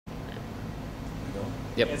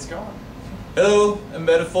Yep. It's going. Hello,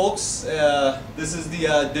 embedded folks. This is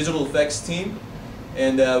the digital effects team,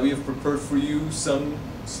 and we have prepared for you some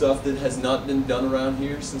stuff that has not been done around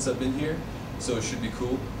here since I've been here, so it should be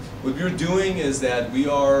cool. What we're doing is that we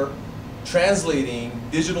are translating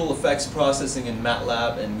digital effects processing in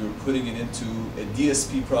MATLAB, and we're putting it into a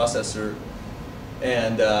DSP processor,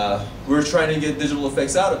 and we're trying to get digital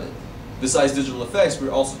effects out of it. Besides digital effects,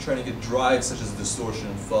 we're also trying to get drives such as distortion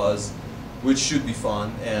and fuzz, which should be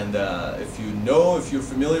fun. And if you're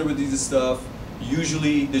familiar with these stuff,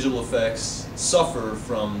 usually digital effects suffer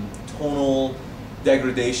from tonal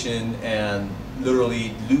degradation and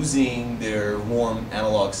literally losing their warm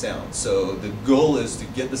analog sound. So the goal is to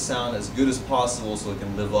get the sound as good as possible so it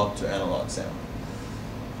can live up to analog sound.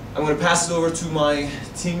 I'm going to pass it over to my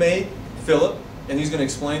teammate, Philip, and he's going to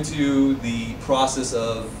explain to you the process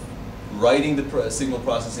of writing the signal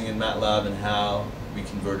processing in MATLAB and how we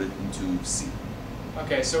convert it into C.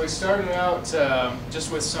 Okay, so we started out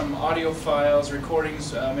just with some audio files,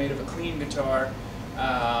 recordings made of a clean guitar,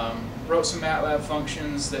 wrote some MATLAB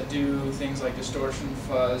functions that do things like distortion,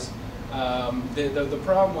 fuzz. The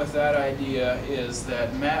problem with that idea is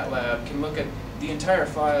that MATLAB can look at the entire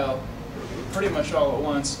file pretty much all at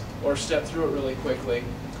once or step through it really quickly.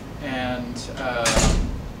 And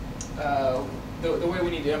the way we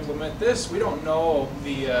need to implement this, we don't know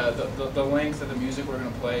the length of the music we're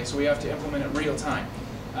going to play, so we have to implement it real time.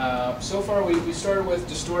 So far we started with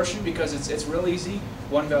distortion because it's real easy,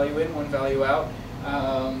 one value in, one value out,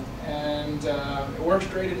 and it works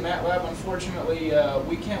great in MATLAB. Unfortunately,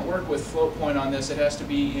 we can't work with float point on this. It has to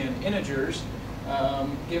be in integers,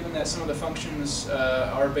 given that some of the functions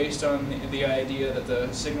are based on the idea that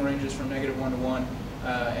the signal ranges from -1 to 1.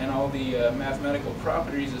 And all the mathematical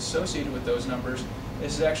properties associated with those numbers.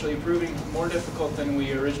 This is actually proving more difficult than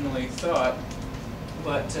we originally thought.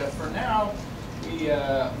 But for now,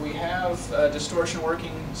 we have distortion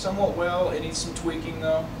working somewhat well. It needs some tweaking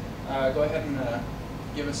though. Go ahead and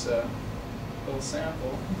give us a little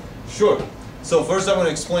sample. Sure. So first I'm going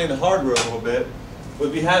to explain the hardware a little bit. What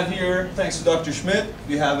we have here, thanks to Dr. Schmidt,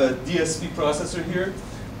 we have a DSP processor here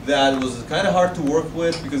that was kind of hard to work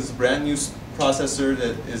with because it's a brand new processor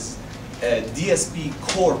that is a DSP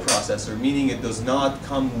core processor, meaning it does not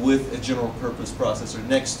come with a general purpose processor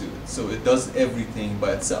next to it. So it does everything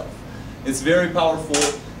by itself. It's very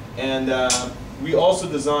powerful, and we also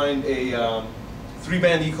designed a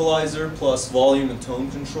 3-band equalizer plus volume and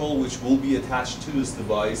tone control, which will be attached to this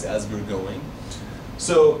device as we're going.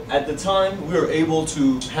 So at the time, we were able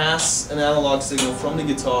to pass an analog signal from the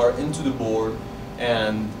guitar into the board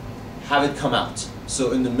and have it come out.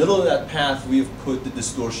 So in the middle of that path, we have put the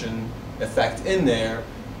distortion effect in there,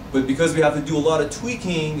 but because we have to do a lot of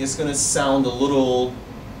tweaking, it's going to sound a little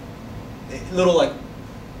like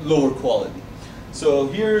lower quality. So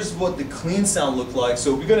here's what the clean sound looked like.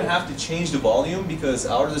 So we're going to have to change the volume because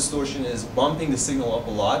our distortion is bumping the signal up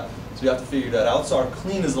a lot. So we have to figure that out. So our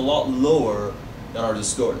clean is a lot lower than our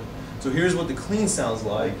distorted. So here's what the clean sounds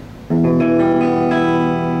like.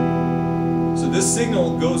 So this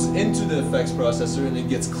signal goes into the effects processor and it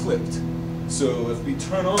gets clipped. So if we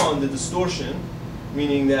turn on the distortion,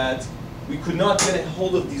 meaning that we could not get a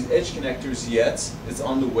hold of these edge connectors yet, it's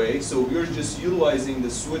on the way, so we're just utilizing the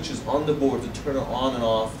switches on the board to turn on and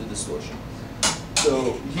off the distortion.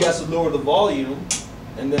 So he has to lower the volume,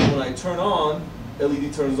 and then when I turn on,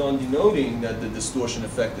 LED turns on denoting that the distortion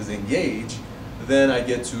effect is engaged, then I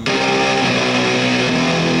get to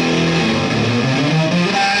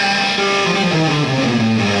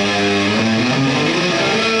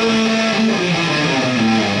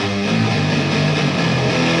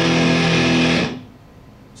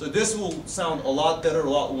this will sound a lot better, a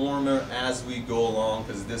lot warmer as we go along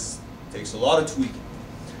because this takes a lot of tweaking.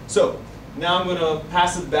 So now I'm going to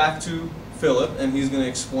pass it back to Philip, and he's going to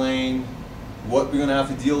explain what we're going to have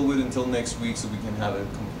to deal with until next week so we can have a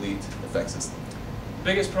complete effect system. The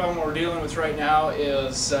biggest problem we're dealing with right now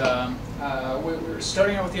is we're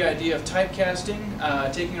starting out with the idea of typecasting,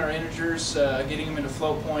 taking our integers, getting them into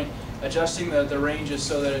float point, adjusting the ranges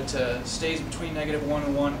so that it stays between -1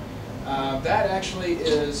 and 1. That actually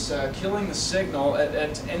is killing the signal at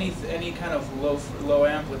any kind of low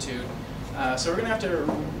amplitude. So we're going to have to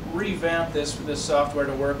revamp this software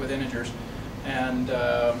to work with integers, and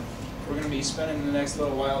we're going to be spending the next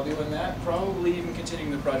little while doing that. Probably even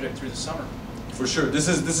continuing the project through the summer. For sure, this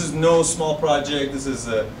is no small project. This is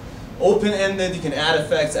open-ended. You can add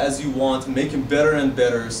effects as you want, make them better and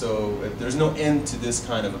better. So there's no end to this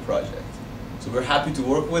kind of a project. So we're happy to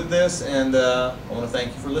work with this, and I want to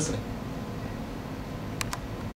thank you for listening.